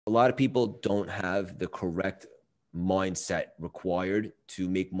A lot of people don't have the correct mindset required to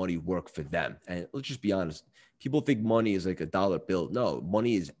make money work for them. And let's just be honest, people think money is like a dollar bill. No,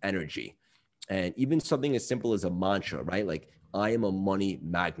 money is energy. And even something as simple as a mantra, right? Like, I am a money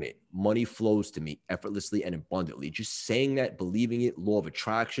magnet. Money flows to me effortlessly and abundantly. Just saying that, believing it, law of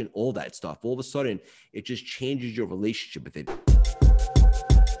attraction, all that stuff. All of a sudden, it just changes your relationship with it.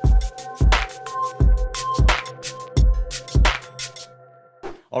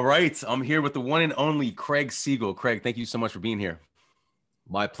 All right, I'm here with the one and only Craig Siegel. Craig, thank you so much for being here.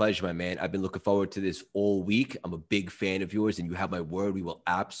 My pleasure, my man. I've been looking forward to this all week. I'm a big fan of yours, and you have my word. We will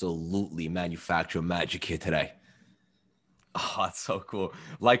absolutely manufacture magic here today. Oh, that's so cool.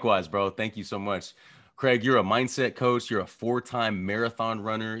 Likewise, bro. Thank you so much. Craig, you're a mindset coach. You're a 4-time marathon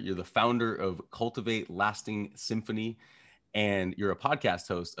runner. You're the founder of Cultivate Lasting Symphony, and you're a podcast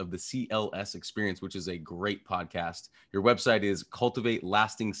host of the CLS Experience, which is a great podcast. Your website is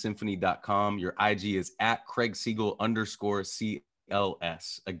cultivatelastingsymphony.com. Your IG is at Craig Siegel _CLS.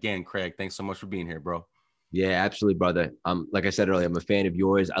 Again, Craig, thanks so much for being here, bro. Yeah, absolutely, brother. Like I said earlier, I'm a fan of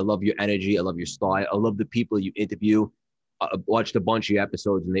yours. I love your energy. I love your style. I love the people you interview. I watched a bunch of your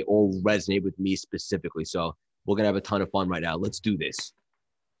episodes, and they all resonate with me specifically. So we're gonna have a ton of fun right now. Let's do this.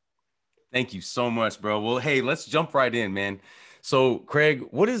 Thank you so much, bro. Well, hey, let's jump right in, man. So, Craig,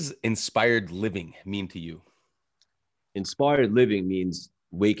 what does inspired living mean to you? Inspired living means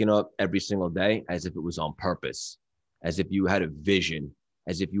waking up every single day as if it was on purpose, as if you had a vision,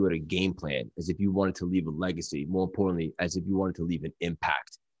 as if you had a game plan, as if you wanted to leave a legacy, more importantly, as if you wanted to leave an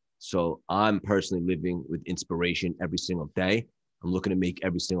impact. So I'm personally living with inspiration every single day. I'm looking to make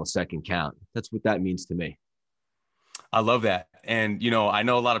every single second count. That's what that means to me. I love that. And, I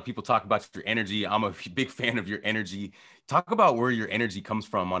know a lot of people talk about your energy. I'm a big fan of your energy. Talk about where your energy comes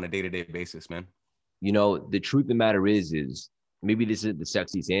from on a day-to-day basis, man. The truth of the matter is maybe this isn't the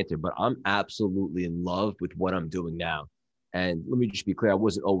sexiest answer, but I'm absolutely in love with what I'm doing now. And let me just be clear, I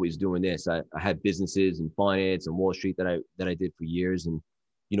wasn't always doing this. I had businesses in finance and Wall Street that I did for years. And,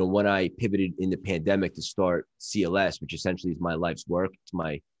 when I pivoted in the pandemic to start CLS, which essentially is my life's work, it's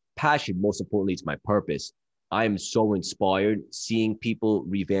my passion. Most importantly, it's my purpose. I am so inspired seeing people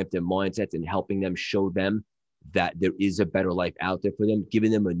revamp their mindsets and helping them show them that there is a better life out there for them,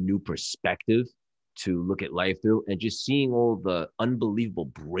 giving them a new perspective to look at life through, and just seeing all the unbelievable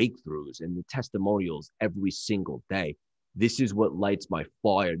breakthroughs and the testimonials every single day. This is what lights my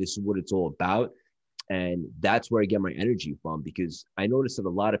fire. This is what it's all about. And that's where I get my energy from, because I notice that a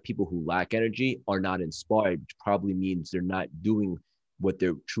lot of people who lack energy are not inspired, which probably means they're not doing what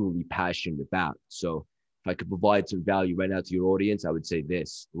they're truly passionate about. So if I could provide some value right now to your audience, I would say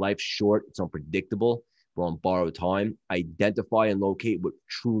this: life's short, it's unpredictable, we're on borrowed time. Identify and locate what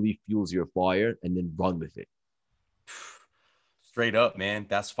truly fuels your fire, and then run with it. Straight up, man.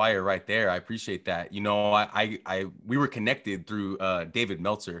 That's fire right there. I appreciate that. We were connected through David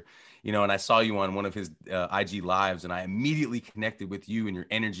Meltzer, and I saw you on one of his IG lives, and I immediately connected with you and your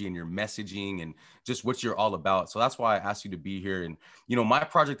energy and your messaging and just what you're all about. So that's why I asked you to be here. And, my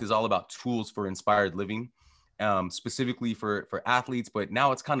project is all about tools for inspired living, specifically for athletes, but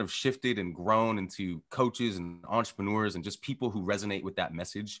now it's kind of shifted and grown into coaches and entrepreneurs and just people who resonate with that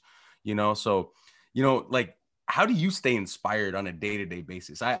message, so, like, how do you stay inspired on a day-to-day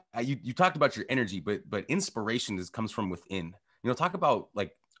basis? You talked about your energy, but inspiration comes from within. Talk about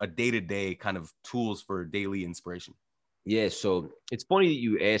like a day-to-day kind of tools for daily inspiration. Yeah, so it's funny that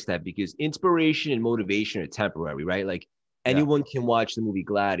you asked that, because inspiration and motivation are temporary, right? Like, anyone can watch the movie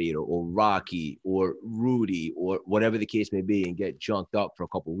Gladiator or Rocky or Rudy or whatever the case may be and get junked up for a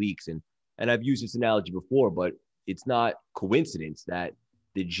couple of weeks. And I've used this analogy before, but it's not coincidence that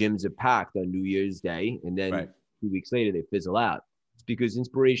the gyms are packed on New Year's Day, and then Right. 2 weeks later they fizzle out. It's because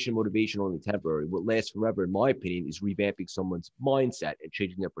inspiration, motivation are only temporary. What lasts forever, in my opinion, is revamping someone's mindset and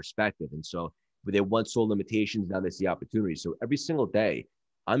changing their perspective. And so, where they once saw limitations, now they see opportunities. So every single day,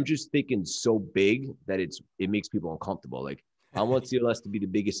 I'm just thinking so big that it makes people uncomfortable. Like, I want CLS to be the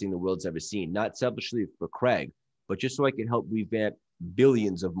biggest thing the world's ever seen, not selfishly for Craig, but just so I can help revamp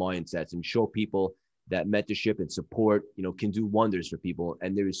billions of mindsets and show people that mentorship and support, can do wonders for people.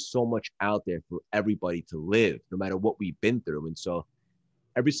 And there is so much out there for everybody to live, no matter what we've been through. And so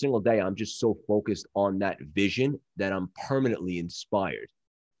every single day, I'm just so focused on that vision that I'm permanently inspired.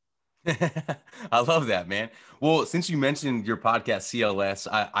 I love that, man. Well, since you mentioned your podcast CLS,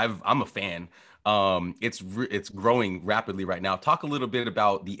 I'm a fan. It's growing rapidly right now. Talk a little bit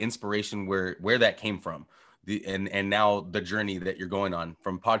about the inspiration, where that came from, and now the journey that you're going on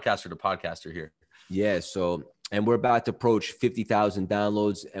from podcaster to podcaster here. Yeah. So and we're about to approach 50,000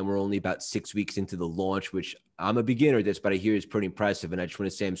 downloads, and we're only about 6 weeks into the launch, which I'm a beginner at this, but I hear is pretty impressive. And I just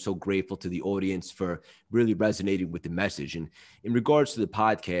want to say I'm so grateful to the audience for really resonating with the message. And in regards to the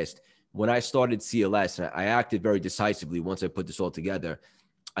podcast, when I started CLS, I acted very decisively once I put this all together.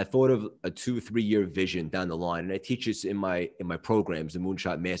 I thought of a 2-3 year vision down the line, and I teach this in my programs, the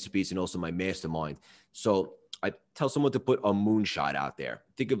Moonshot Masterpiece, and also my mastermind. So I tell someone to put a moonshot out there.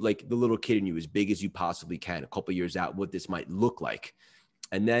 Think of like the little kid in you, as big as you possibly can, a couple of years out, what this might look like.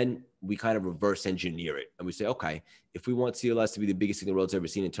 And then we kind of reverse engineer it. And we say, okay, if we want CLS to be the biggest thing the world's ever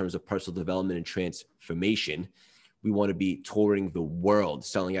seen in terms of personal development and transformation, we want to be touring the world,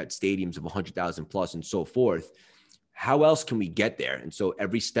 selling out stadiums of 100,000 plus and so forth. How else can we get there? And so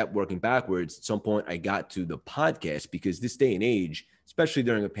every step working backwards, at some point I got to the podcast, because this day and age, especially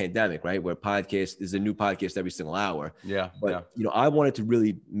during a pandemic, right, where podcast is a new podcast every single hour. Yeah. But, you know, I wanted to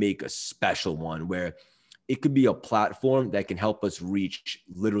really make a special one where it could be a platform that can help us reach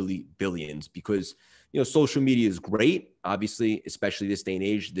literally billions, because, you know, social media is great. Obviously, especially this day and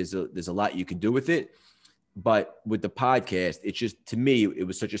age, there's a lot you can do with it. But with the podcast, it's just, to me, it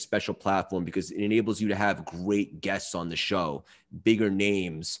was such a special platform because it enables you to have great guests on the show, bigger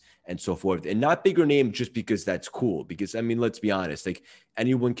names and so forth. And not bigger names just because that's cool. Because, I mean, let's be honest, like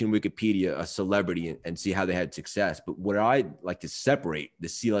anyone can Wikipedia a celebrity and see how they had success. But what I like to separate the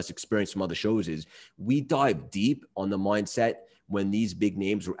CLS experience from other shows is we dive deep on the mindset when these big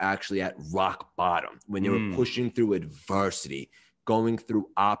names were actually at rock bottom, when they were pushing through adversity, going through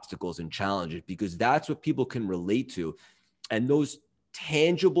obstacles and challenges, because that's what people can relate to. And those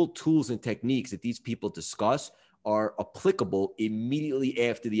tangible tools and techniques that these people discuss are applicable immediately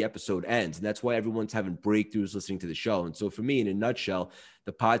after the episode ends. And that's why everyone's having breakthroughs listening to the show. And so for me, in a nutshell,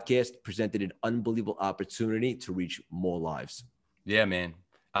 the podcast presented an unbelievable opportunity to reach more lives. Yeah, man.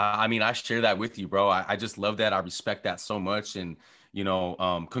 I mean, I share that with you, bro. I just love that. I respect that so much. And, you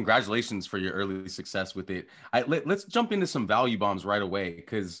know, congratulations for your early success with it. Let's jump into some value bombs right away.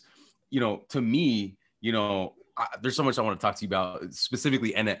 Because, you know, to me, you know, there's so much I want to talk to you about,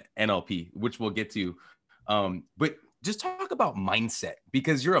 specifically NLP, which we'll get to. But just talk about mindset,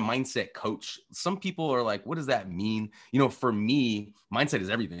 because you're a mindset coach. Some people are like, what does that mean? You know, for me, mindset is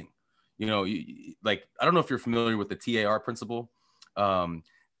everything. You know, like, I don't know if you're familiar with the TAR principle.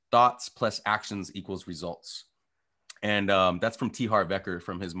 Thoughts plus actions equals results. And that's from T. Harv Eker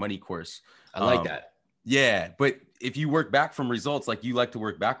from his money course. I like that. Yeah. But if you work back from results, like you like to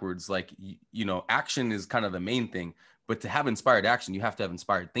work backwards, like, you know, action is kind of the main thing. But to have inspired action, you have to have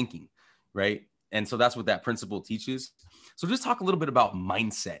inspired thinking. Right. And so that's what that principle teaches. So just talk a little bit about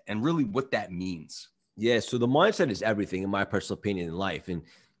mindset and really what that means. Yeah. So the mindset is everything, in my personal opinion, in life. And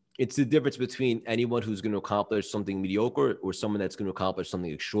it's the difference between anyone who's going to accomplish something mediocre or someone that's going to accomplish something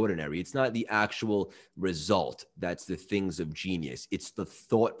extraordinary. It's not the actual result that's the things of genius. It's the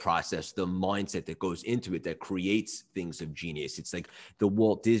thought process, the mindset that goes into it that creates things of genius. It's like the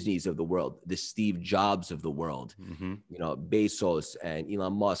Walt Disneys of the world, the Steve Jobs of the world, you know, Bezos and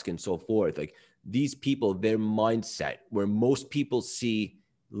Elon Musk and so forth. Like these people, their mindset, where most people see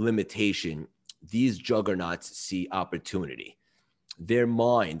limitation, these juggernauts see opportunity. Their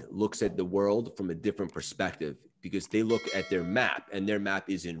mind looks at the world from a different perspective because they look at their map, and their map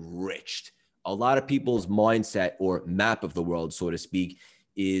is enriched. A lot of people's mindset or map of the world, so to speak,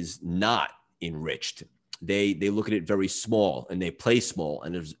 is not enriched. They look at it very small and they play small.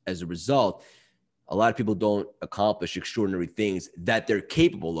 And as a result, a lot of people don't accomplish extraordinary things that they're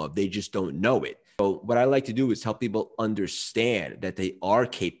capable of. They just don't know it. So what I like to do is help people understand that they are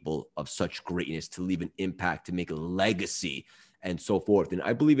capable of such greatness, to leave an impact, to make a legacy, and so forth. And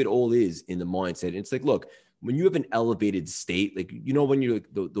I believe it all is in the mindset. And it's like, look, when you have an elevated state, like, you know, when you're like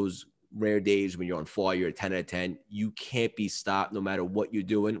those rare days when you're on fire, you're a 10 out of 10, you can't be stopped no matter what you're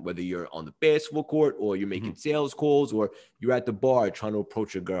doing, whether you're on the basketball court or you're making sales calls or you're at the bar trying to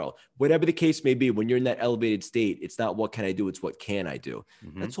approach a girl, whatever the case may be. When you're in that elevated state, it's not what can I do? It's what can I do?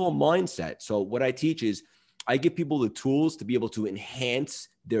 That's all mindset. So what I teach is I give people the tools to be able to enhance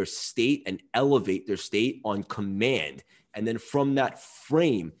their state and elevate their state on command. And then from that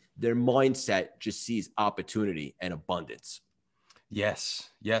frame, their mindset just sees opportunity and abundance. Yes,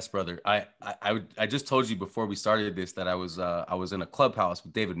 brother. I just told you before we started this that I was in a clubhouse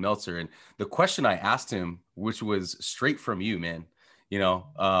with David Meltzer, and the question I asked him, which was straight from you, man, you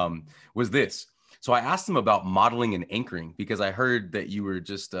know, was this. So I asked him about modeling and anchoring, because I heard that you were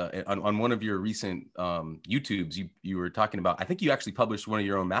just on one of your recent YouTubes, you were talking about, I think you actually published one of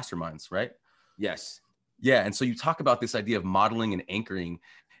your own masterminds, right? Yes. Yeah. And so you talk about this idea of modeling and anchoring.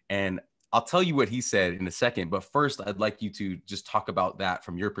 And I'll tell you what he said in a second, but first I'd like you to just talk about that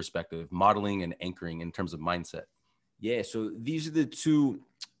from your perspective, modeling and anchoring in terms of mindset. Yeah. So these are the two,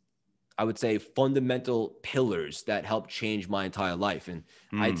 I would say, fundamental pillars that help change my entire life. And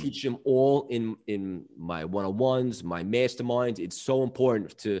I teach them all in my one-on-ones, my masterminds. It's so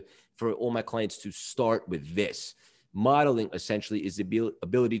important for all my clients to start with this. Modeling essentially is the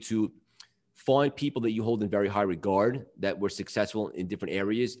ability to find people that you hold in very high regard that were successful in different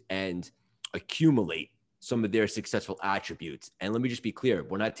areas and accumulate some of their successful attributes. And let me just be clear,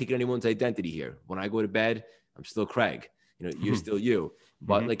 we're not taking anyone's identity here. When I go to bed, I'm still Craig. You know, you're still you.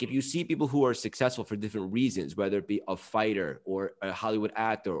 But like, if you see people who are successful for different reasons, whether it be a fighter or a Hollywood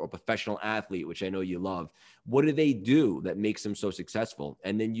actor or a professional athlete, which I know you love, what do they do that makes them so successful?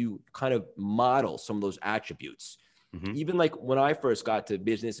 And then you kind of model some of those attributes. Even like when I first got to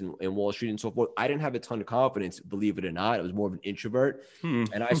business and Wall Street and so forth, I didn't have a ton of confidence, believe it or not. I was more of an introvert.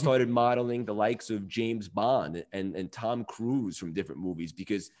 And I started modeling the likes of James Bond and Tom Cruise from different movies,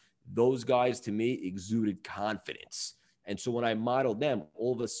 because those guys to me exuded confidence. And so when I modeled them,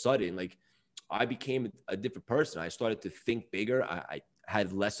 all of a sudden, like, I became a different person. I started to think bigger. I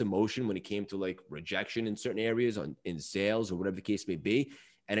had less emotion when it came to like rejection in certain areas in sales or whatever the case may be.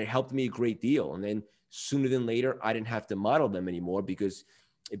 And it helped me a great deal. And then sooner than later, I didn't have to model them anymore because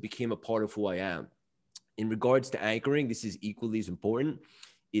it became a part of who I am. In regards to anchoring, this is equally as important.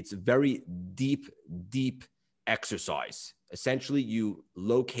 It's a very deep exercise. Essentially, you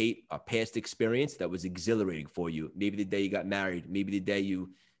locate a past experience that was exhilarating for you. Maybe the day you got married, maybe the day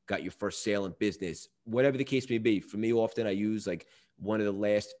you got your first sale in business, whatever the case may be. For me, often I use like one of the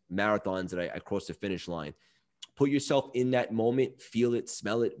last marathons that I crossed the finish line. Put yourself in that moment, feel it,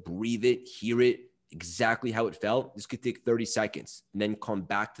 smell it, breathe it, hear it, exactly how it felt. This could take 30 seconds, and then come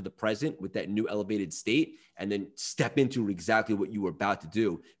back to the present with that new elevated state, and then step into exactly what you were about to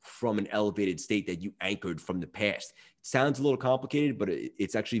do from an elevated state that you anchored from the past. It sounds a little complicated, but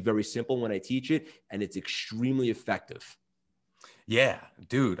it's actually very simple when I teach it, and it's extremely effective. Yeah,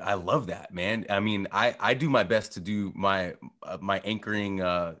 dude, I love that, man. I mean, I do my best to do my my anchoring,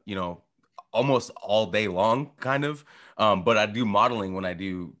 you know, almost all day long, kind of. But I do modeling when I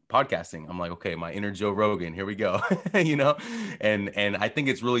do podcasting. I'm like, okay, my inner Joe Rogan, here we go, you know, and I think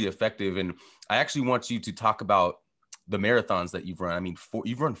it's really effective. And I actually want you to talk about the marathons that you've run. I mean,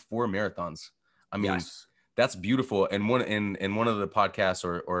 you've run 4 marathons. I mean, Yes. that's beautiful. And in one of the podcasts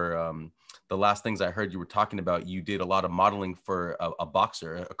or the last things I heard you were talking about, you did a lot of modeling for a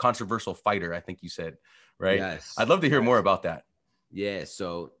boxer, a controversial fighter, I think you said, right? Yes. I'd love to hear more about that. Yeah.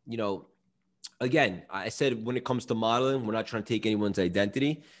 So, you know, again, I said when it comes to modeling, we're not trying to take anyone's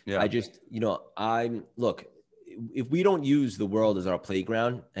identity. Yeah. I just, look, if we don't use the world as our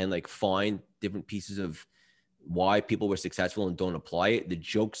playground and like find different pieces of why people were successful and don't apply it, the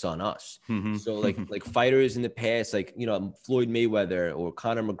joke's on us. So like fighters in the past, like, Floyd Mayweather or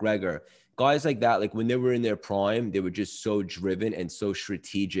Conor McGregor, guys like that, like when they were in their prime, they were just so driven and so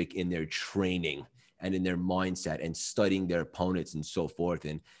strategic in their training and in their mindset and studying their opponents and so forth.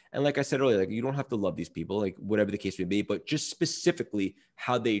 And like I said earlier, like, you don't have to love these people, like whatever the case may be, but just specifically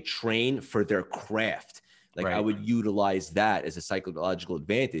how they train for their craft. Like, right. I would utilize that as a psychological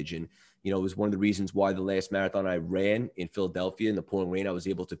advantage. And, it was one of the reasons why the last marathon I ran in Philadelphia in the pouring rain, I was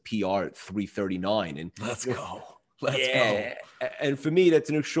able to PR at 3:39. And let's go. Let's go. And for me,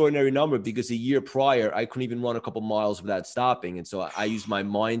 that's an extraordinary number because a year prior, I couldn't even run a couple miles without stopping. And so I used my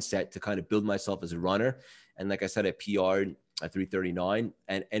mindset to kind of build myself as a runner. And like I said, I PR'd at 3:39.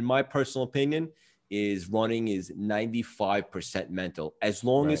 And my personal opinion is running is 95% mental. As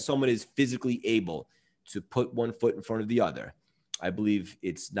long as someone is physically able to put one foot in front of the other, I believe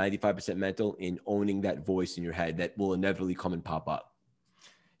it's 95% mental in owning that voice in your head that will inevitably come and pop up.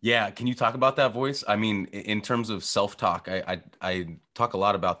 Yeah. Can you talk about that voice? I mean, in terms of self-talk, I talk a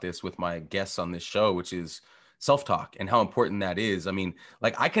lot about this with my guests on this show, which is self-talk and how important that is. I mean,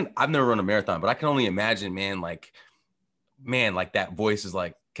 like I've never run a marathon, but I can only imagine, like that voice is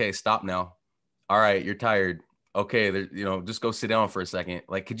like, okay, stop now. All right. You're tired. Okay. Just go sit down for a second.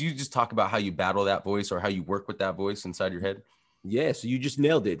 Like, could you just talk about how you battle that voice or how you work with that voice inside your head? Yeah, so you just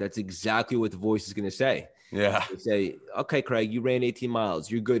nailed it. That's exactly what the voice is going to say. Yeah. They say, okay, Craig, you ran 18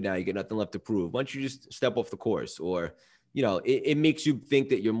 miles. You're good now. You got nothing left to prove. Why don't you just step off the course? Or, it makes you think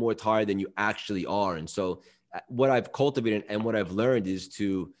that you're more tired than you actually are. And so what I've cultivated and what I've learned is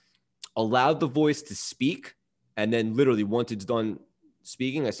to allow the voice to speak. And then literally once it's done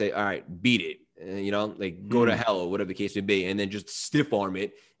speaking, I say, all right, beat it. Go to hell or whatever the case may be, and then just stiff arm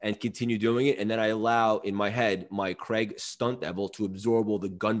it and continue doing it. And then I allow in my head, my Craig stunt devil to absorb all the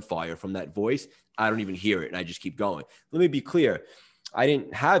gunfire from that voice. I don't even hear it. And I just keep going. Let me be clear. I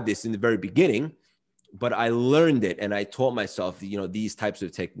didn't have this in the very beginning, but I learned it and I taught myself, these types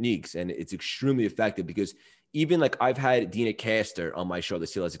of techniques, and it's extremely effective because even like I've had Dina Castor on my show, The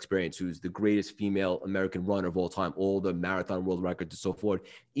CLS Experience, who's the greatest female American runner of all time, all the marathon world records and so forth.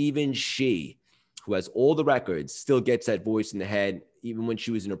 Even she, who has all the records, still gets that voice in the head, even when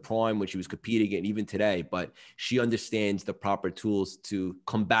she was in her prime, when she was competing, and even today. But she understands the proper tools to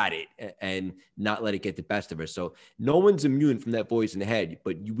combat it and not let it get the best of her. So no one's immune from that voice in the head,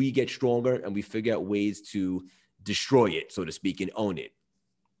 but we get stronger and we figure out ways to destroy it, so to speak, and own it.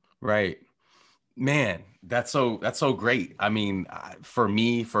 Right. Man, that's so great. I mean, for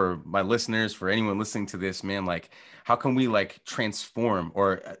me, for my listeners, for anyone listening to this, man, like, how can we like transform,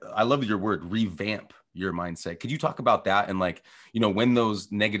 or I love your word, revamp your mindset? Could you talk about that? And like, when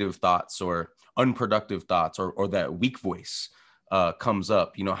those negative thoughts or unproductive thoughts or that weak voice comes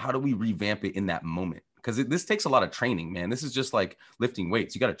up, how do we revamp it in that moment? Because this takes a lot of training, man. This is just like lifting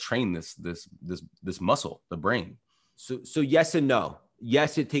weights. You got to train this muscle, the brain. So yes and no.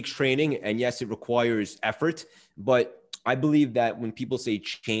 Yes, it takes training, and yes, it requires effort. But I believe that when people say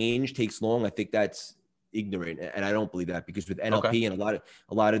change takes long, I think that's ignorant, and I don't believe that, because with NLP and a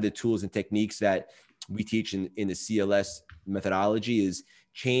lot of the tools and techniques that we teach in the CLS methodology is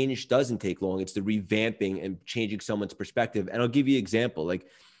change doesn't take long. It's the revamping and changing someone's perspective. And I'll give you an example. Like,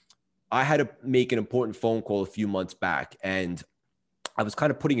 I had to make an important phone call a few months back, and I was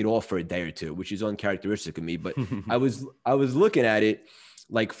kind of putting it off for a day or two, which is uncharacteristic of me, but I was looking at it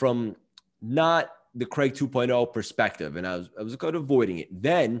like from not the Craig 2.0 perspective. And I was kind of avoiding it.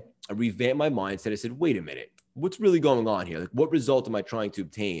 Then I revamped my mindset. I said, wait a minute, what's really going on here? Like, what result am I trying to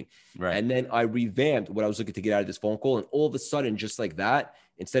obtain? Right. And then I revamped what I was looking to get out of this phone call. And all of a sudden, just like that,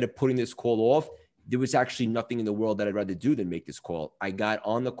 instead of putting this call off, there was actually nothing in the world that I'd rather do than make this call. I got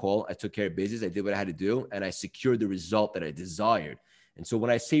on the call. I took care of business. I did what I had to do, and I secured the result that I desired. And so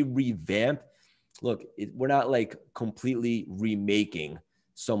when I say revamp, look, we're not like completely remaking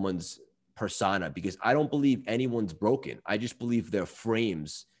someone's persona, because I don't believe anyone's broken. I just believe their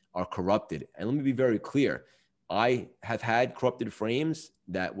frames are corrupted. And let me be very clear. I have had corrupted frames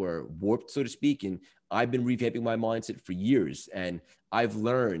that were warped, so to speak, and I've been revamping my mindset for years. And I've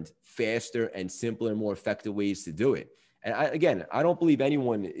learned faster and simpler and more effective ways to do it. And I don't believe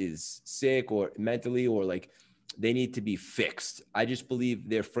anyone is sick or mentally or like they need to be fixed. I just believe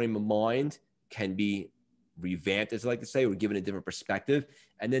their frame of mind can be revamped, as I like to say, or given a different perspective.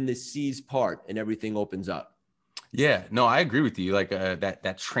 And then the C's part and everything opens up. Yeah, no, I agree with you. Like that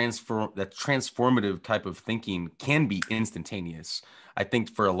transformative type of thinking can be instantaneous. I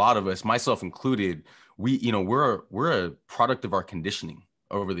think for a lot of us, myself included, we're a product of our conditioning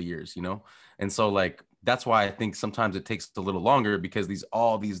over the years, and so like that's why I think sometimes it takes a little longer, because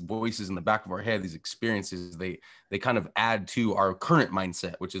all these voices in the back of our head, these experiences, they kind of add to our current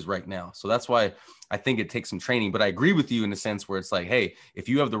mindset, which is right now. So that's why I think it takes some training. But I agree with you in the sense where it's like, hey, if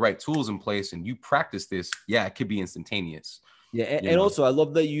you have the right tools in place and you practice this, yeah, it could be instantaneous. Yeah. And also, I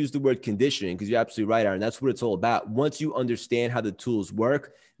love that you use the word conditioning, because you're absolutely right, Aaron. That's what it's all about. Once you understand how the tools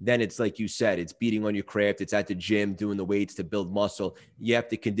work, then it's like you said, it's beating on your craft. It's at the gym, doing the weights to build muscle. You have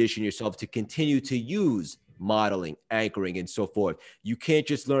to condition yourself to continue to use modeling, anchoring, and so forth. You can't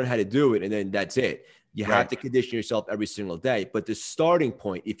just learn how to do it and then that's it. You have to condition yourself every single day. But the starting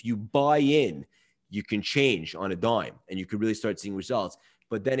point, if you buy in, you can change on a dime and you can really start seeing results.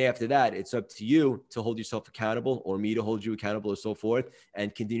 But then after that, it's up to you to hold yourself accountable, or me to hold you accountable, or so forth,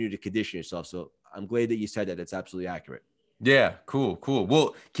 and continue to condition yourself. So I'm glad that you said that. That's absolutely accurate. Yeah, cool.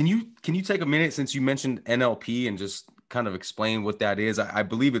 Well, can you take a minute, since you mentioned NLP, and just kind of explain what that is? I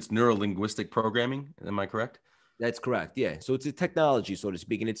believe it's neuro-linguistic programming. Am I correct? That's correct. Yeah. So it's a technology, so to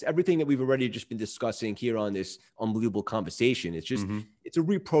speak, and it's everything that we've already just been discussing here on this unbelievable conversation. It's just, it's a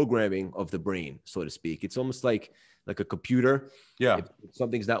reprogramming of the brain, so to speak. It's almost like a computer. Yeah. If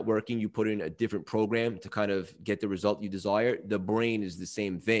something's not working, you put in a different program to kind of get the result you desire. The brain is the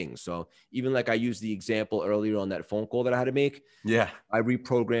same thing. So even like I used the example earlier on that phone call that I had to make. Yeah. I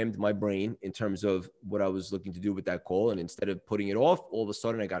reprogrammed my brain in terms of what I was looking to do with that call. And instead of putting it off, all of a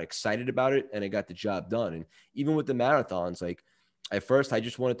sudden I got excited about it and I got the job done. And even with the marathons, like at first I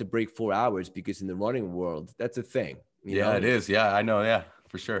just wanted to break 4 hours, because in the running world, that's a thing. You know? It is. Yeah, I know. Yeah,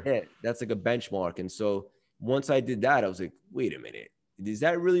 for sure. Yeah, that's like a benchmark. And so once I did that, I was like, wait a minute, is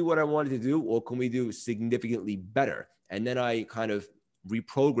that really what I wanted to do? Or can we do significantly better? And then I kind of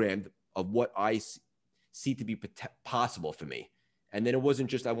reprogrammed of what I see to be possible for me. And then it wasn't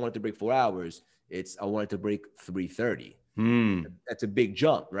just I wanted to break 4 hours. It's I wanted to break 3:30. That's a big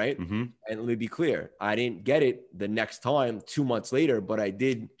jump, right? And let me be clear, I didn't get it the next time 2 months later, but I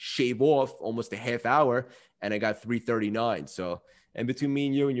did shave off almost a half hour and I got 3:39. So And between me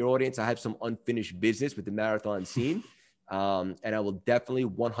and you and your audience, I have some unfinished business with the marathon scene. And I will definitely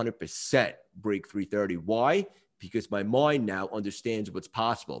 100% break 330. Why? Because my mind now understands what's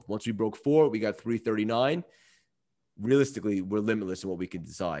possible. Once we broke 4, we got 339. Realistically, we're limitless in what we can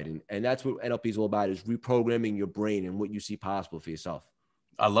decide. And that's what NLP is all about, is reprogramming your brain and what you see possible for yourself.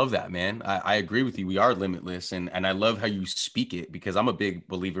 I love that, man. I agree with you. We are limitless. And I love how you speak it, because I'm a big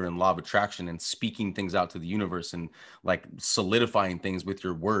believer in law of attraction and speaking things out to the universe and like solidifying things with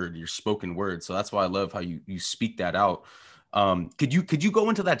your word, your spoken word. So that's why I love how you speak that out. Could you go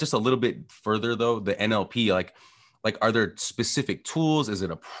into that just a little bit further though? The NLP, like, are there specific tools? Is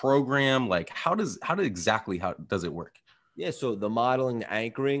it a program? Like, how does it work? Yeah, so the modeling, the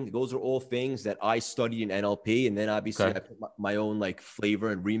anchoring, those are all things that I study in NLP. And then obviously Okay. I put my own like flavor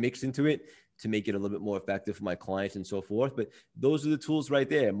and remix into it to make it a little bit more effective for my clients and so forth. But those are the tools right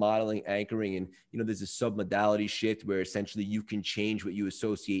there, modeling, anchoring. And, there's a submodality shift where essentially you can change what you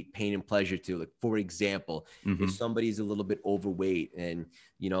associate pain and pleasure to. Like, for example, if somebody's a little bit overweight and,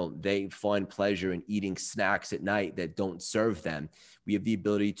 they find pleasure in eating snacks at night that don't serve them, we have the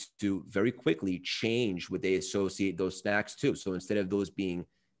ability to very quickly change what they associate those snacks to. So instead of those being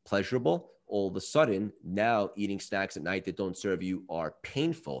pleasurable, all of a sudden now eating snacks at night that don't serve you are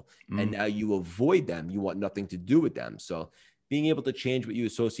painful. And now you avoid them. You want nothing to do with them. So being able to change what you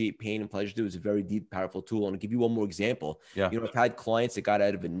associate pain and pleasure to is a very deep, powerful tool. And I'll give you one more example. Yeah. I've had clients that got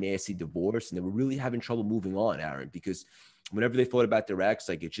out of a nasty divorce and they were really having trouble moving on, Aaron, because whenever they thought about their ex,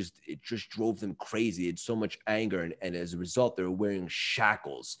 like it just drove them crazy. It's so much anger. And as a result, they were wearing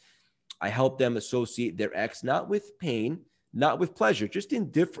shackles. I helped them associate their ex, not with pain, not with pleasure, just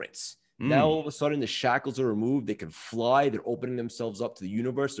indifference. Now, all of a sudden, the shackles are removed. They can fly. They're opening themselves up to the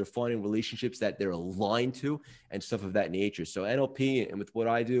universe. They're finding relationships that they're aligned to and stuff of that nature. So NLP and with what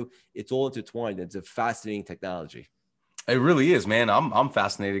I do, it's all intertwined. It's a fascinating technology. It really is, man. I'm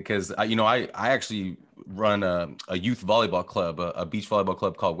fascinated because I actually run a youth volleyball club, a beach volleyball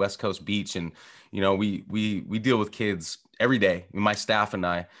club called West Coast Beach, and we deal with kids every day, my staff and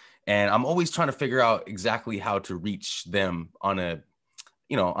I, and I'm always trying to figure out exactly how to reach them on a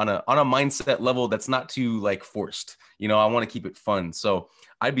mindset level that's not too like forced. I want to keep it fun, so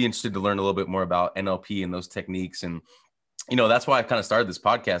I'd be interested to learn a little bit more about NLP and those techniques, and that's why I kind of started this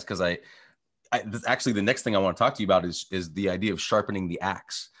podcast, because actually the next thing I want to talk to you about is the idea of sharpening the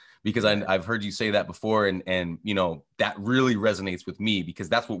axe, because I've heard you say that before, and that really resonates with me, because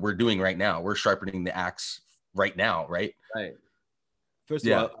that's what we're doing right now. We're sharpening the axe right now, right? Right. First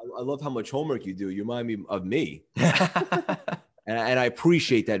of all, I love how much homework you do. You remind me of me. And I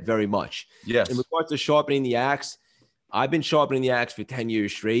appreciate that very much. Yes. In regards to sharpening the axe, I've been sharpening the axe for 10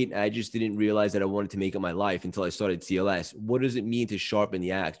 years straight. And I just didn't realize that I wanted to make it my life until I started CLS. What does it mean to sharpen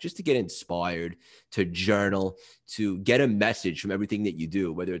the axe? Just to get inspired, to journal, to get a message from everything that you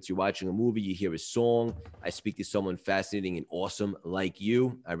do, whether it's you're watching a movie, you hear a song, I speak to someone fascinating and awesome like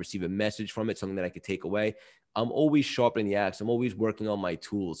you, I receive a message from it, something that I could take away. I'm always sharpening the axe. I'm always working on my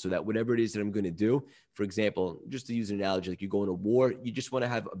tools so that whatever it is that I'm going to do, for example, just to use an analogy, like you go into war, you just want to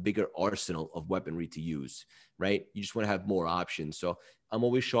have a bigger arsenal of weaponry to use, right? You just want to have more options. So I'm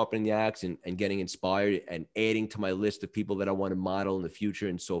always sharpening the axe and getting inspired and adding to my list of people that I want to model in the future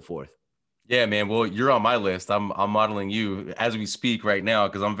and so forth. Yeah, man. Well, you're on my list. I'm modeling you as we speak right now,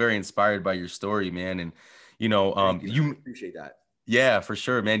 because I'm very inspired by your story, man. And, you appreciate that. Yeah, for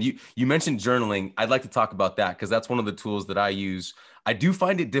sure, man. You mentioned journaling. I'd like to talk about that, because that's one of the tools that I use. I do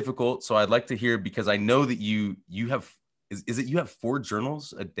find it difficult, so I'd like to hear, because I know that you have you have 4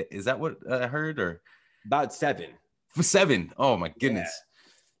 journals a day? Is that what I heard? Or about 7? 7. Oh my goodness.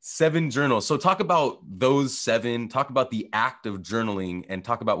 Yeah. 7 journals. So talk about those 7. Talk about the act of journaling and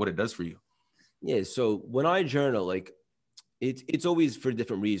talk about what it does for you. Yeah. So when I journal, like it's always for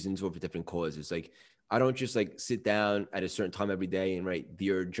different reasons or for different causes. Like I don't just like sit down at a certain time every day and write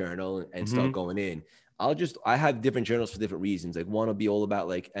Dear Journal and start going in. I have different journals for different reasons. Like one will be all about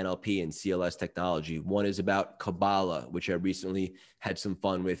like NLP and CLS technology. One is about Kabbalah, which I recently had some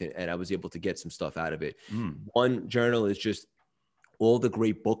fun with and I was able to get some stuff out of it. One journal is just all the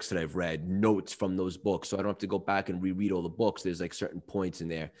great books that I've read, notes from those books. So I don't have to go back and reread all the books. There's like certain points in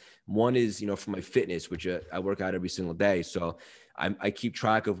there. One is, for my fitness, which I work out every single day. So I keep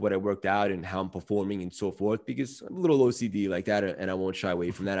track of what I worked out and how I'm performing and so forth, because I'm a little OCD like that. And I won't shy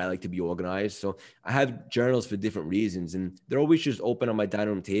away from that. I like to be organized. So I have journals for different reasons and they're always just open on my dining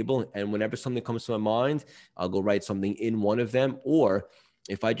room table. And whenever something comes to my mind, I'll go write something in one of them, or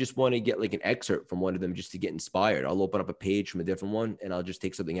if I just want to get like an excerpt from one of them just to get inspired, I'll open up a page from a different one and I'll just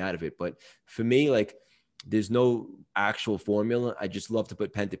take something out of it. But for me, like there's no actual formula. I just love to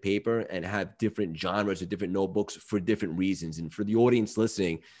put pen to paper and have different genres or different notebooks for different reasons. And for the audience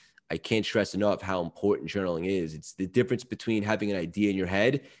listening, I can't stress enough how important journaling is. It's the difference between having an idea in your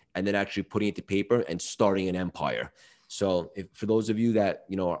head and then actually putting it to paper and starting an empire. So if, for those of you that,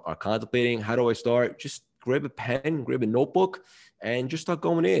 you know, are contemplating, how do I start? Just grab a pen, grab a notebook, and just start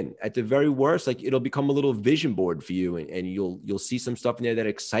going in. At the very worst, like, it'll become a little vision board for you, and you'll see some stuff in there that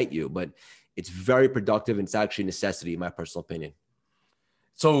excite you, but it's very productive, and it's actually a necessity, in my personal opinion.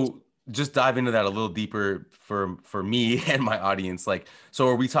 So just dive into that a little deeper for me and my audience. Like, so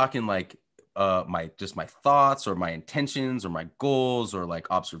are we talking like my thoughts or my intentions or my goals or like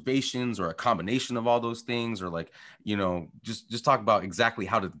observations or a combination of all those things, or like, you know, just talk about exactly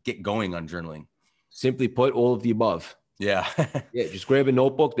how to get going on journaling? Simply put, all of the above. Yeah. Yeah, just grab a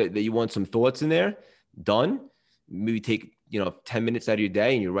notebook that you want some thoughts in there. Done. Maybe take, 10 minutes out of your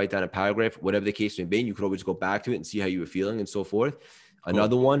day and you write down a paragraph, whatever the case may be. You could always go back to it and see how you were feeling and so forth.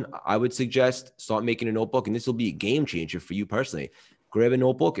 Another one, I would suggest, start making a notebook, and this will be a game changer for you personally. Grab a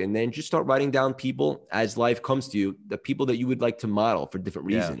notebook and then just start writing down people as life comes to you, the people that you would like to model for different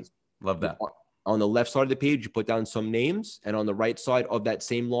reasons. Love that. On the left side of the page, you put down some names, and on the right side of that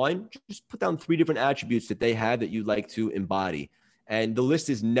same line, just put down 3 different attributes that they have that you'd like to embody. And the list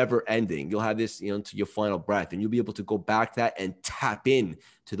is never ending. You'll have this, to your final breath, and you'll be able to go back to that and tap in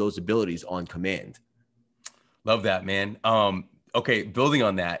to those abilities on command. Love that, man. Okay. Building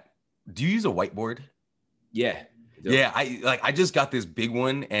on that, do you use a whiteboard? Yeah. Yeah. I just got this big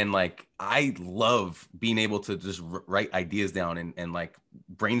one, and like, I love being able to just write ideas down and like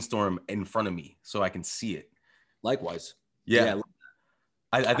brainstorm in front of me so I can see it. Likewise. Yeah.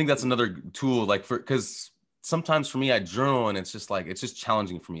 I think that's another tool, like, because sometimes for me, I journal and it's just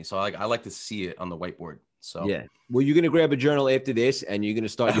challenging for me. So I like to see it on the whiteboard. So yeah. Well, you're going to grab a journal after this and you're going to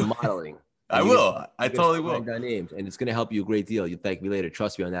start your modeling. I will. I totally will. Down names, and it's going to help you a great deal. You'll thank me later.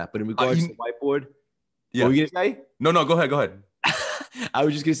 Trust me on that. But in regards to the whiteboard, yeah. What were you going to say? No, go ahead. I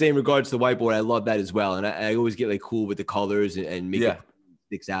was just going to say, in regards to the whiteboard, I love that as well. And I always get like cool with the colors and make it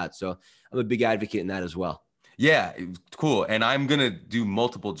sticks out. So I'm a big advocate in that as well. Yeah, cool. And I'm going to do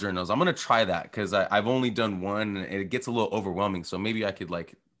multiple journals. I'm going to try that because I've only done one and it gets a little overwhelming. So maybe I could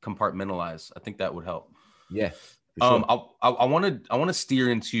like compartmentalize. I think that would help. Yeah. Sure. I want to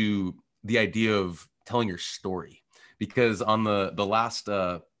steer into the idea of telling your story, because on the last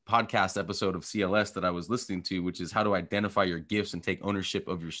podcast episode of CLS that I was listening to, which is how to identify your gifts and take ownership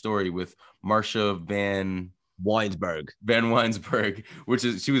of your story, with Marsha Van Weinsberg,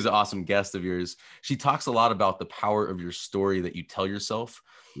 she was an awesome guest of yours. She talks a lot about the power of your story that you tell yourself.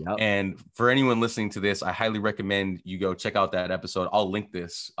 Yep. And for anyone listening to this, I highly recommend you go check out that episode. I'll link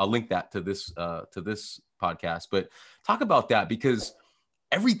that to this podcast, but talk about that, because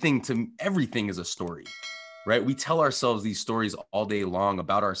everything is a story, right? We tell ourselves these stories all day long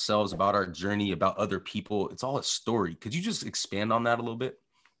about ourselves, about our journey, about other people. It's all a story. Could you just expand on that a little bit?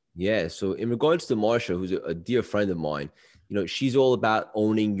 Yeah. So in regards to Marsha, who's a dear friend of mine, she's all about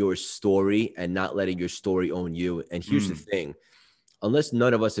owning your story and not letting your story own you. And here's the thing, unless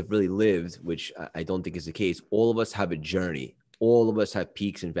none of us have really lived, which I don't think is the case, all of us have a journey. All of us have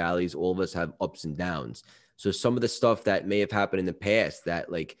peaks and valleys. All of us have ups and downs. So some of the stuff that may have happened in the past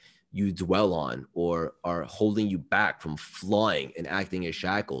that like you dwell on or are holding you back from flying and acting as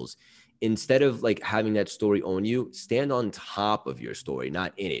shackles, instead of like having that story own you, stand on top of your story,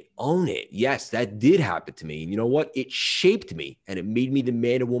 not in it. Own it. Yes, that did happen to me. And you know what? It shaped me and it made me the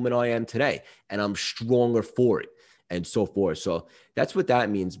man or woman I am today. And I'm stronger for it, and so forth. So that's what that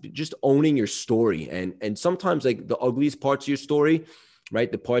means. Just owning your story. And sometimes like the ugliest parts of your story,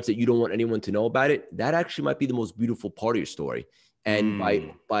 right? The parts that you don't want anyone to know about it, that actually might be the most beautiful part of your story. And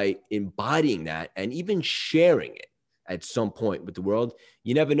by embodying that and even sharing it at some point with the world,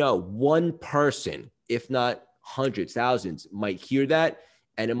 you never know. One person, if not hundreds, thousands, might hear that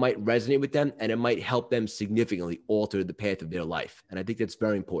and it might resonate with them and it might help them significantly alter the path of their life. And I think that's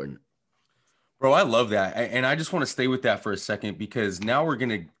very important. Bro, I love that. And I just want to stay with that for a second, because now we're going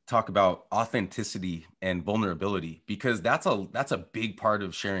to talk about authenticity and vulnerability, because that's a big part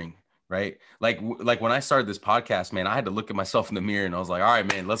of sharing, right? Like when I started this podcast, man, I had to look at myself in the mirror and I was like, all right,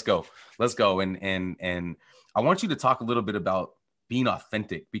 man, let's go. And I want you to talk a little bit about being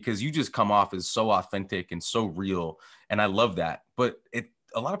authentic, because you just come off as so authentic and so real. And I love that. But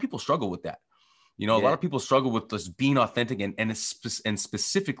a lot of people struggle with that. A lot of people struggle with just being authentic and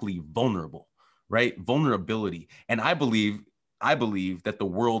specifically vulnerable. Right? Vulnerability. And I believe that the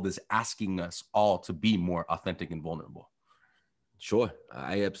world is asking us all to be more authentic and vulnerable. Sure.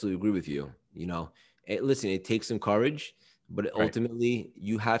 I absolutely agree with you. Listen, it takes some courage, but Right. ultimately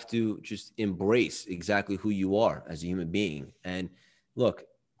you have to just embrace exactly who you are as a human being. And look,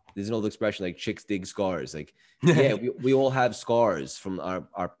 there's an old expression like chicks dig scars. Like, yeah, we all have scars from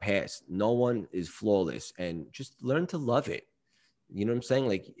our past. No one is flawless, and just learn to love it. You know what I'm saying?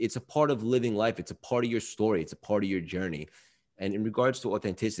 Like, it's a part of living life. It's a part of your story. It's a part of your journey. And in regards to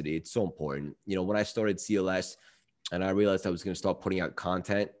authenticity, it's so important. You know, when I started CLS and I realized I was going to start putting out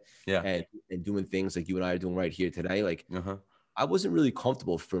content Yeah. and doing things like you and I are doing right here today, like Uh-huh. I wasn't really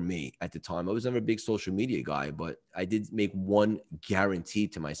comfortable for me at the time. I was never a big social media guy, but I did make one guarantee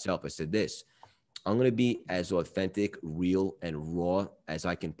to myself. I said this, I'm going to be as authentic, real, and raw as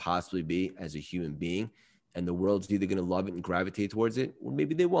I can possibly be as a human being. And the world's either going to love it and gravitate towards it, or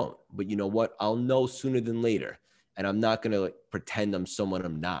maybe they won't. But you know what? I'll know sooner than later. And I'm not going to like pretend I'm someone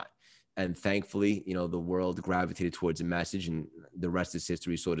I'm not. And thankfully, you know, the world gravitated towards a message, and the rest is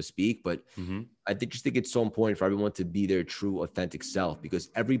history, so to speak. But Mm-hmm. I think it's so important for everyone to be their true, authentic self, because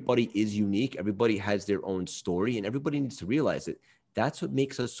everybody is unique. Everybody has their own story, and everybody needs to realize it. That's what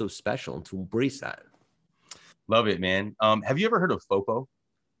makes us so special, and to embrace that. Love it, man. Have you ever heard of FOPO?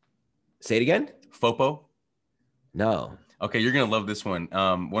 Say it again. FOPO? No. Okay, you're gonna love this one.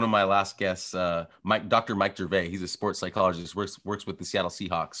 One of my last guests, Dr. Mike Gervais, he's a sports psychologist, works with the Seattle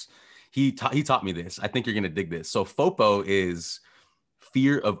Seahawks. He taught me this. I think you're gonna dig this. So FOPO is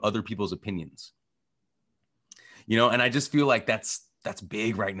fear of other people's opinions. You know, and I just feel like that's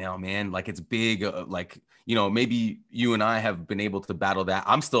big right now, man. Like it's big. Like, you know, maybe you and I have been able to battle that.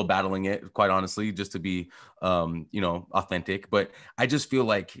 I'm still battling it, quite honestly, just to be, you know, authentic. But I just feel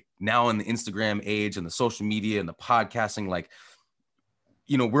like now in the Instagram age and the social media and the podcasting, like,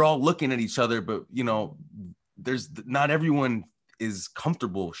 you know, we're all looking at each other, but you know, there's not everyone is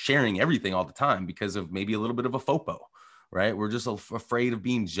comfortable sharing everything all the time because of maybe a little bit of a FOPO, right? We're just afraid of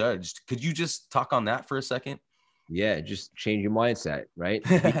being judged. Could you just talk on that for a second? Yeah, just change your mindset, right?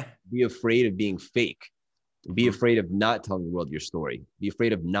 Be afraid of being fake. Be Mhm. afraid of not telling the world your story. Be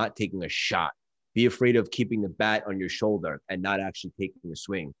afraid of not taking a shot. Be afraid of keeping the bat on your shoulder and not actually taking a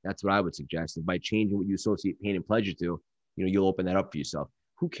swing. That's what I would suggest. And by changing what you associate pain and pleasure to, you know, you'll open that up for yourself.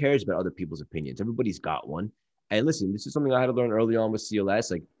 Who cares about other people's opinions? Everybody's got one. And listen, this is something I had to learn early on with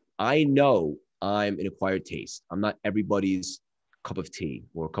CLS. Like, I know I'm an acquired taste. I'm not everybody's cup of tea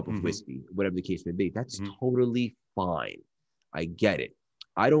or a cup of Mhm. whiskey, whatever the case may be. That's Mhm. totally fine. I get it.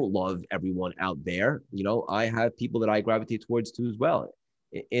 I don't love everyone out there. You know, I have people that I gravitate towards too as well.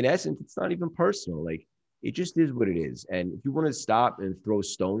 In essence, it's not even personal. Like, it just is what it is. And if you want to stop and throw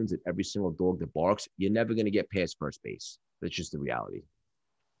stones at every single dog that barks, you're never going to get past first base. That's just the reality.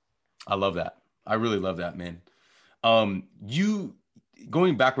 I love that. I really love that, man. You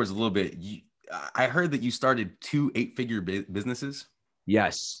going backwards a little bit. I heard that you started two eight-figure businesses.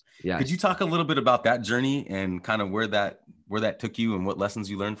 Yes. Could you Yes. talk a little bit about that journey and kind of where that took you and what lessons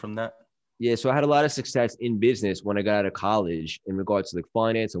you learned from that? Yeah, so I had a lot of success in business when I got out of college in regards to like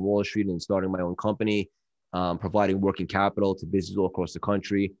finance and Wall Street and starting my own company, providing working capital to businesses all across the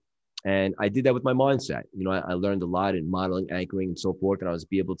country. And I did that with my mindset. You know, I learned a lot in modeling, anchoring, and so forth. And I was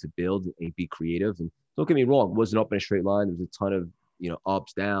able to build and be creative. And don't get me wrong, it wasn't up in a straight line. There was a ton of, you know,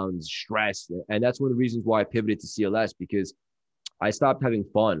 ups, downs, stress. And that's one of the reasons why I pivoted to CLS, because I stopped having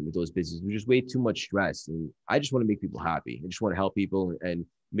fun with those businesses. It was just way too much stress. And I just want to make people happy. I just want to help people and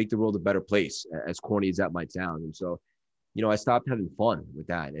make the world a better place, as corny as that might sound. And so, you know, I stopped having fun with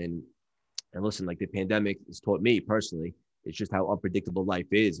that. And listen, like, the pandemic has taught me personally, it's just how unpredictable life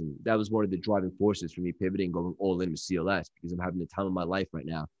is. And that was one of the driving forces for me pivoting, going all in with CLS, because I'm having the time of my life right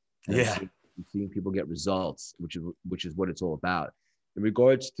now. And Yeah. I'm seeing people get results, which is what it's all about. In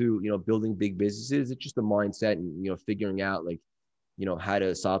regards to, you know, building big businesses, it's just a mindset and, you know, figuring out like, you know, how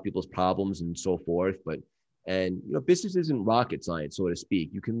to solve people's problems and so forth. And, you know, business isn't rocket science, so to speak.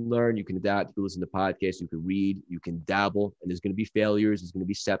 You can learn, you can adapt, you can listen to podcasts, you can read, you can dabble, and there's going to be failures, there's going to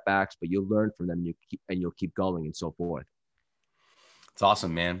be setbacks, but you'll learn from them and you'll keep going and so forth. It's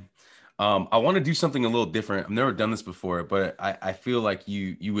awesome, man. I want to do something a little different. I've never done this before, but I feel like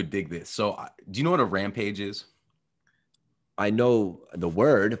you would dig this. So, do you know what a rampage is? I know the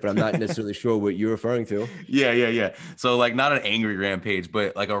word, but I'm not necessarily sure what you're referring to. Yeah. So like not an angry rampage,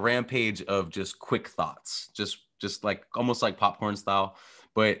 but like a rampage of just quick thoughts, just like almost like popcorn style.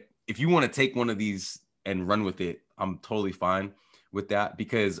 But if you want to take one of these and run with it, I'm totally fine with that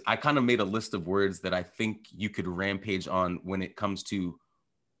because I kind of made a list of words that I think you could rampage on when it comes to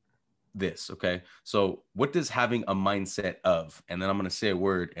this. Okay. So what does having a mindset of, and then I'm going to say a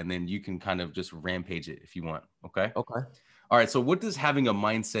word and then you can kind of just rampage it if you want. Okay. Okay. All right. So what does having a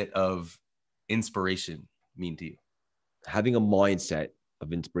mindset of inspiration mean to you? Having a mindset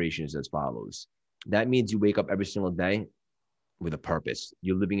of inspiration is as follows. That means you wake up every single day with a purpose.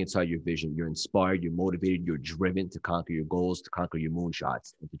 You're living inside your vision. You're inspired, you're motivated, you're driven to conquer your goals, to conquer your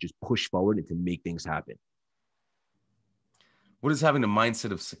moonshots, and to just push forward and to make things happen. What does having a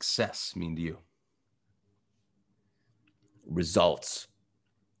mindset of success mean to you? Results.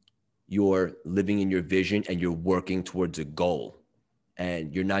 You're living in your vision and you're working towards a goal.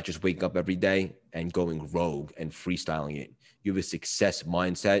 And you're not just waking up every day and going rogue and freestyling it. You have a success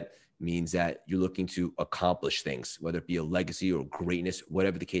mindset, means that you're looking to accomplish things, whether it be a legacy or greatness,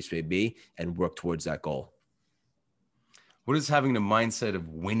 whatever the case may be, and work towards that goal. What does having a mindset of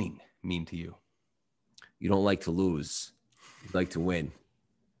winning mean to you? You don't like to lose. You like to win.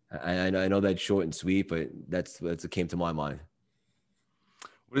 I know that's short and sweet, but that's what came to my mind.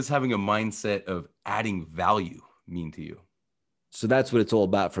 What does having a mindset of adding value mean to you? So that's what it's all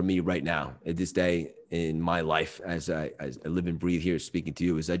about for me right now at this day in my life as I live and breathe here speaking to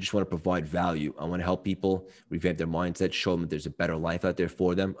you, is I just want to provide value. I want to help people revamp their mindset, show them that there's a better life out there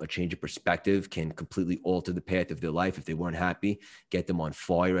for them. A change of perspective can completely alter the path of their life if they weren't happy, get them on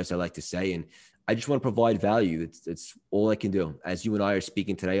fire, as I like to say. And I just want to provide value. It's all I can do. As you and I are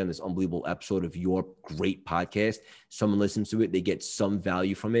speaking today on this unbelievable episode of your great podcast, someone listens to it, they get some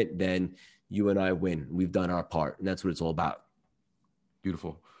value from it, then you and I win. We've done our part, and that's what it's all about.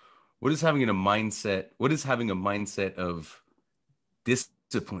 Beautiful. What is having a mindset of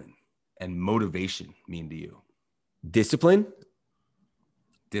discipline and motivation mean to you? Discipline?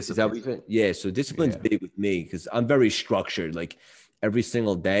 Discipline. Is that what you said? Yeah. So discipline's big with me because I'm very structured. Like every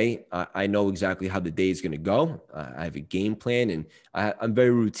single day, I know exactly how the day is going to go. I have a game plan, and I'm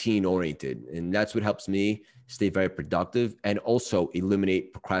very routine oriented. And that's what helps me stay very productive and also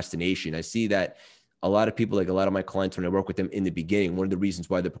eliminate procrastination. I see that a lot of people, like a lot of my clients, when I work with them in the beginning, one of the reasons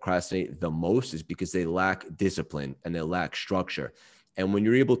why they procrastinate the most is because they lack discipline and they lack structure. And when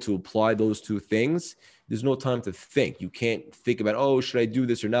you're able to apply those two things, there's no time to think. You can't think about, oh, should I do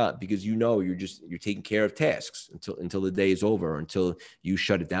this or not? Because you know you're taking care of tasks until the day is over, or until you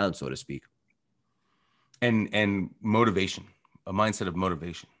shut it down, so to speak. And motivation, a mindset of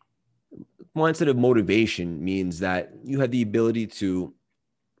motivation. Mindset of motivation means that you have the ability to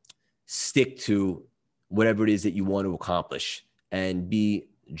stick to whatever it is that you want to accomplish and be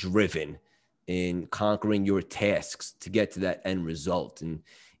driven in conquering your tasks to get to that end result. And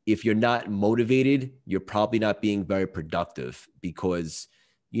if you're not motivated, you're probably not being very productive, because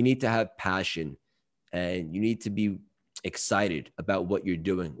you need to have passion and you need to be excited about what you're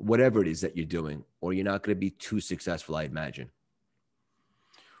doing, whatever it is that you're doing, or you're not going to be too successful, I imagine.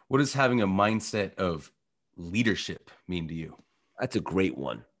 What does having a mindset of leadership mean to you? That's a great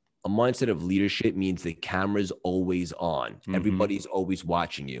one. A mindset of leadership means the camera's always on. Mm-hmm. Everybody's always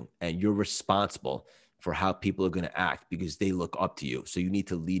watching you, and you're responsible for how people are going to act because they look up to you. So you need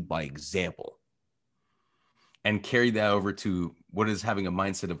to lead by example. And carry that over to, what does having a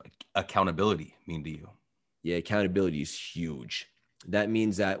mindset of accountability mean to you? Yeah, accountability is huge. That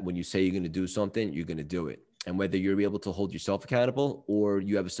means that when you say you're going to do something, you're going to do it. And whether you're able to hold yourself accountable, or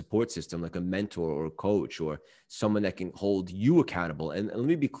you have a support system like a mentor or a coach or someone that can hold you accountable. And let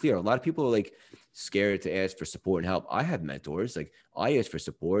me be clear, a lot of people are like scared to ask for support and help. I have mentors. Like, I ask for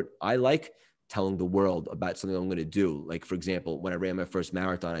support. I like telling the world about something I'm going to do. Like, for example, when I ran my first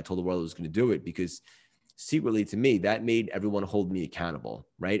marathon, I told the world I was going to do it because secretly, to me, that made everyone hold me accountable,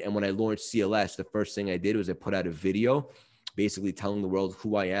 right? And when I launched CLS, the first thing I did was I put out a video basically telling the world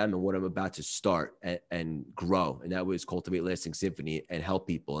who I am and what I'm about to start and grow. And that was Cultivate Lasting Symphony and help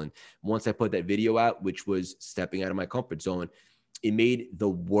people. And once I put that video out, which was stepping out of my comfort zone, it made the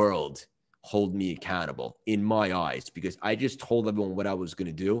world hold me accountable in my eyes, because I just told everyone what I was going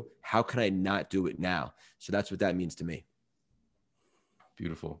to do. How can I not do it now? So that's what that means to me.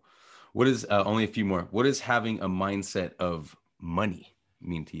 Beautiful. What is, only a few more, what does having a mindset of money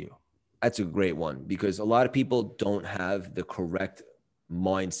mean to you? That's a great one, because a lot of people don't have the correct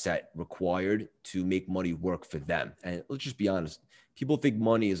mindset required to make money work for them. And let's just be honest. People think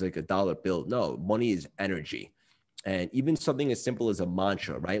money is like a dollar bill. No, money is energy. And even something as simple as a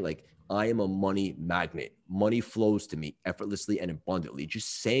mantra, right? Like, I am a money magnet. Money flows to me effortlessly and abundantly.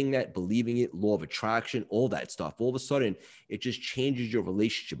 Just saying that, believing it, law of attraction, all that stuff. All of a sudden, it just changes your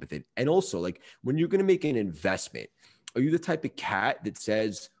relationship with it. And also, like, when you're going to make an investment, are you the type of cat that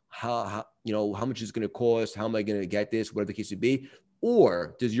says, how much is it going to cost? How am I going to get this? Whatever the case would be.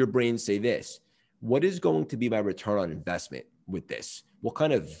 Or does your brain say this? What is going to be my return on investment with this? What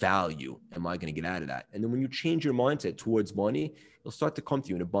kind of value am I going to get out of that? And then when you change your mindset towards money, it'll start to come to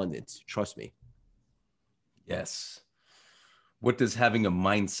you in abundance. Trust me. Yes. What does having a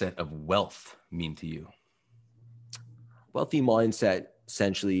mindset of wealth mean to you? Wealthy mindset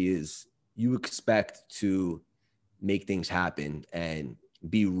essentially is you expect to make things happen and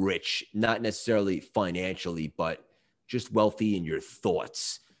be rich, not necessarily financially, but just wealthy in your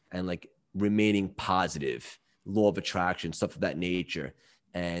thoughts and like remaining positive, law of attraction, stuff of that nature.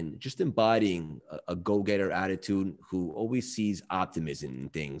 And just embodying a go-getter attitude who always sees optimism in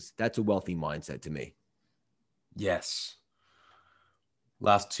things. That's a wealthy mindset to me. Yes.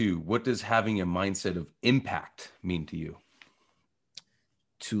 Last two. What does having a mindset of impact mean to you?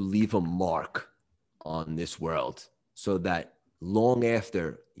 To leave a mark on this world so that long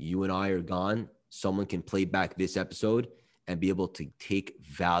after you and I are gone, someone can play back this episode and be able to take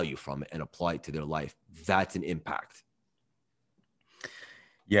value from it and apply it to their life. That's an impact.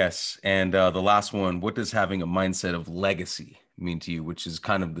 Yes. And the last one, what does having a mindset of legacy mean to you? Which is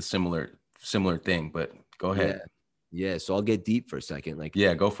kind of the similar thing, but go ahead. Yeah. So I'll get deep for a second. Like,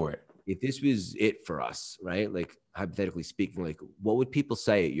 yeah, go for it. If this was it for us, right? Like hypothetically speaking, like what would people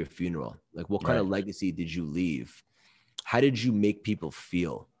say at your funeral? Like what kind of legacy did you leave? How did you make people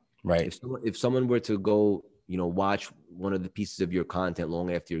feel? Right. If someone were to go, watch one of the pieces of your content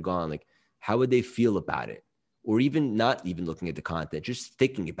long after you're gone, like how would they feel about it? Or even not even looking at the content, just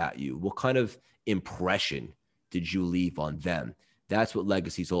thinking about you. What kind of impression did you leave on them? That's what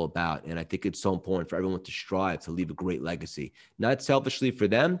legacy is all about. And I think it's so important for everyone to strive to leave a great legacy, not selfishly for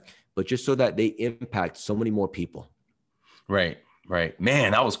them, but just so that they impact so many more people. Right. Right.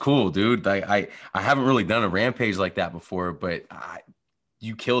 Man, that was cool, dude. I haven't really done a rampage like that before, but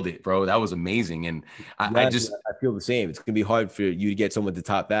you killed it, bro. That was amazing. And I feel the same. It's going to be hard for you to get someone to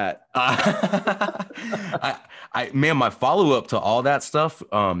top that. Man, my follow-up to all that stuff,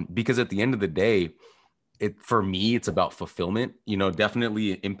 because at the end of the day, for me, it's about fulfillment,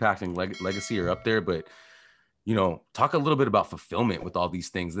 definitely impacting legacy are up there, but talk a little bit about fulfillment with all these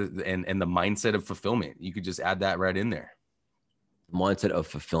things and the mindset of fulfillment. You could just add that right in there. Mindset of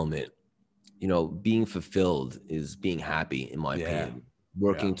fulfillment, being fulfilled is being happy, in my opinion,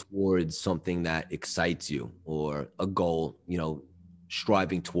 working towards something that excites you or a goal,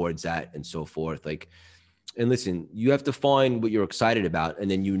 striving towards that and so forth. And listen, you have to find what you're excited about,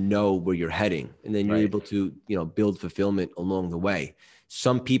 and then where you're heading, and then you're able to, build fulfillment along the way.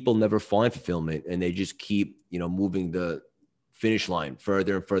 Some people never find fulfillment and they just keep, moving the finish line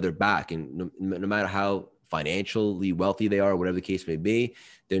further and further back. And no matter how financially wealthy they are, whatever the case may be,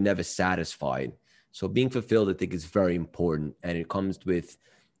 they're never satisfied. So being fulfilled, I think, is very important. And it comes with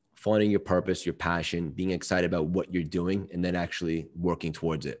finding your purpose, your passion, being excited about what you're doing, and then actually working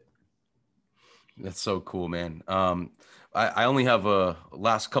towards it. That's so cool, man. I only have a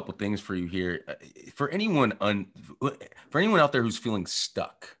last couple things for you here. For anyone out there who's feeling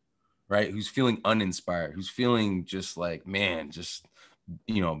stuck, right? Who's feeling uninspired, who's feeling just like, man, just,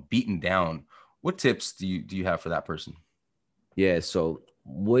 beaten down. What tips do you have for that person? Yeah. So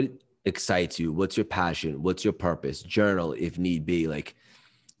what excites you? What's your passion? What's your purpose? Journal if need be. Like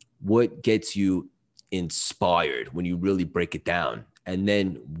what gets you inspired when you really break it down, and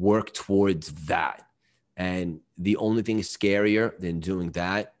then work towards that. And the only thing scarier than doing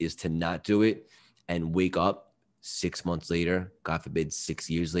that is to not do it and wake up 6 months later, God forbid, 6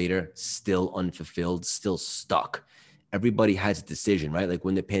 years later, still unfulfilled, still stuck. Everybody has a decision, right? Like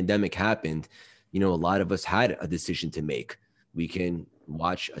when the pandemic happened, a lot of us had a decision to make. We can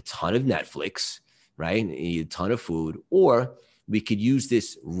watch a ton of Netflix, right? And eat a ton of food, or we could use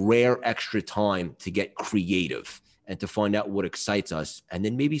this rare extra time to get creative and to find out what excites us, and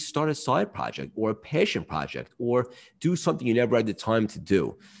then maybe start a side project or a passion project or do something you never had the time to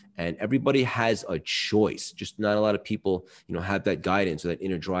do. And everybody has a choice. Just not a lot of people, have that guidance or that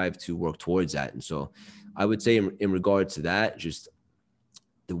inner drive to work towards that. And so I would say in regards to that, just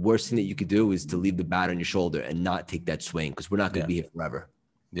the worst thing that you could do is to leave the bat on your shoulder and not take that swing, because we're not going to be here forever.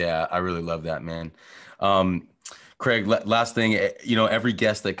 Yeah, I really love that, man. Craig, last thing, every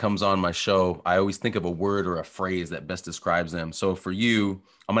guest that comes on my show, I always think of a word or a phrase that best describes them. So for you,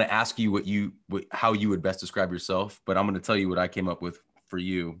 I'm going to ask you how you would best describe yourself, but I'm going to tell you what I came up with for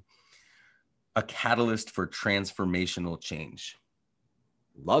you. A catalyst for transformational change.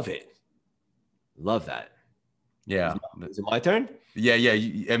 Love it. Love that. Yeah. Is it my turn? Yeah.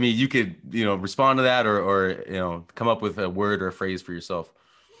 You could, respond to that or come up with a word or a phrase for yourself.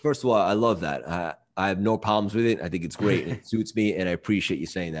 First of all, I love that. I have no problems with it. I think it's great. And it suits me, and I appreciate you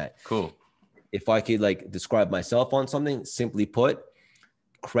saying that. Cool. If I could describe myself on something, simply put,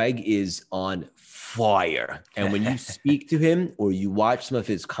 Craig is on fire. And when you speak to him or you watch some of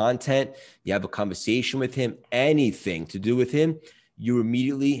his content, you have a conversation with him, anything to do with him, you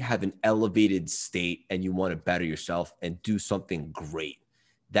immediately have an elevated state and you want to better yourself and do something great.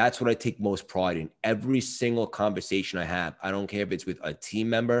 That's what I take most pride in. Every single conversation I have, I don't care if it's with a team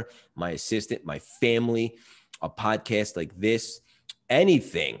member, my assistant, my family, a podcast like this,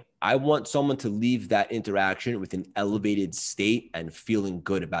 anything. I want someone to leave that interaction with an elevated state and feeling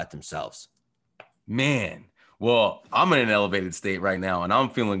good about themselves. Man, well, I'm in an elevated state right now and I'm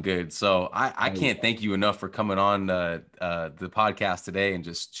feeling good. So I can't thank you enough for coming on the podcast today and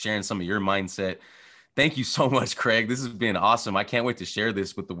just sharing some of your mindset. Thank you so much, Craig. This has been awesome. I can't wait to share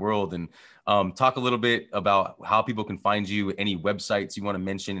this with the world and talk a little bit about how people can find you, any websites you want to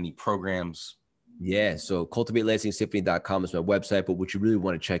mention, any programs. Yeah, so cultivatelastingsymphony.com is my website, but what you really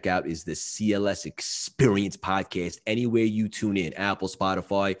want to check out is the CLS Experience podcast. Anywhere you tune in, Apple,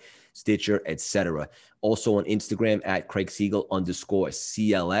 Spotify, Stitcher, etc. Also on Instagram at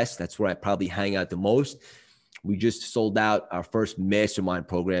CraigSiegel_CLS. That's where I probably hang out the most. We just sold out our first mastermind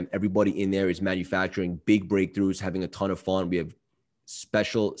program. Everybody in there is manufacturing big breakthroughs, having a ton of fun. We have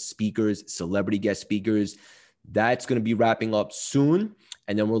special speakers, celebrity guest speakers. That's going to be wrapping up soon.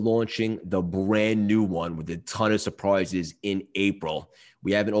 And then we're launching the brand new one with a ton of surprises in April.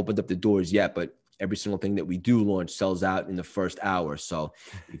 We haven't opened up the doors yet, but every single thing that we do launch sells out in the first hour. So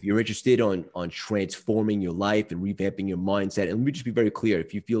if you're interested on transforming your life and revamping your mindset, and let me just be very clear,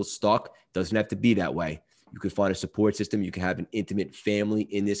 if you feel stuck, it doesn't have to be that way. You can find a support system. You can have an intimate family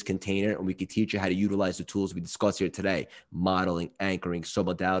in this container, and we can teach you how to utilize the tools we discussed here today, modeling, anchoring,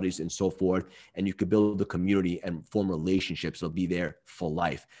 submodalities, and so forth. And you can build a community and form relationships that'll be there for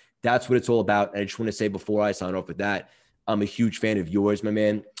life. That's what it's all about. And I just want to say before I sign off with that, I'm a huge fan of yours, my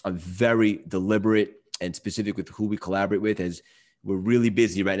man. I'm very deliberate and specific with who we collaborate with, as we're really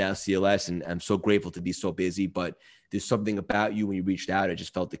busy right now, CLS, and I'm so grateful to be so busy. But there's something about you when you reached out. I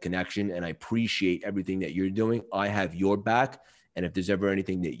just felt the connection, and I appreciate everything that you're doing. I have your back, and if there's ever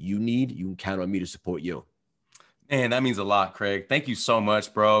anything that you need, you can count on me to support you. Man, that means a lot, Craig. Thank you so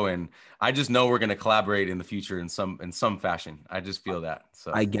much, bro. And I just know we're going to collaborate in the future in some fashion. I just feel that.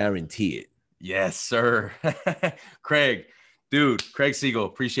 So I guarantee it. Yes, sir. Craig, dude, Craig Siegel,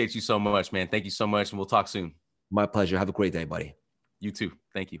 appreciate you so much, man. Thank you so much, and we'll talk soon. My pleasure. Have a great day, buddy. You too.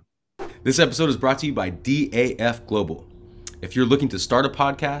 Thank you. This episode is brought to you by DAF Global. If you're looking to start a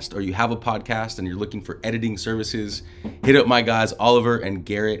podcast, or you have a podcast and you're looking for editing services, hit up my guys, Oliver and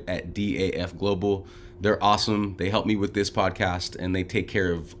Garrett at DAF Global. They're awesome. They help me with this podcast, and they take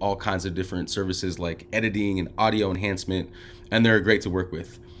care of all kinds of different services like editing and audio enhancement, and they're great to work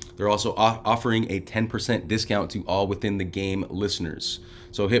with. They're also offering a 10% discount to all Within the Game listeners.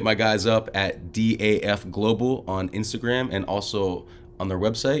 So hit my guys up at DAF Global on Instagram, and also on their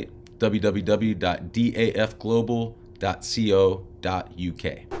website,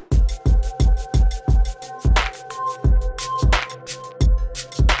 www.dafglobal.co.uk.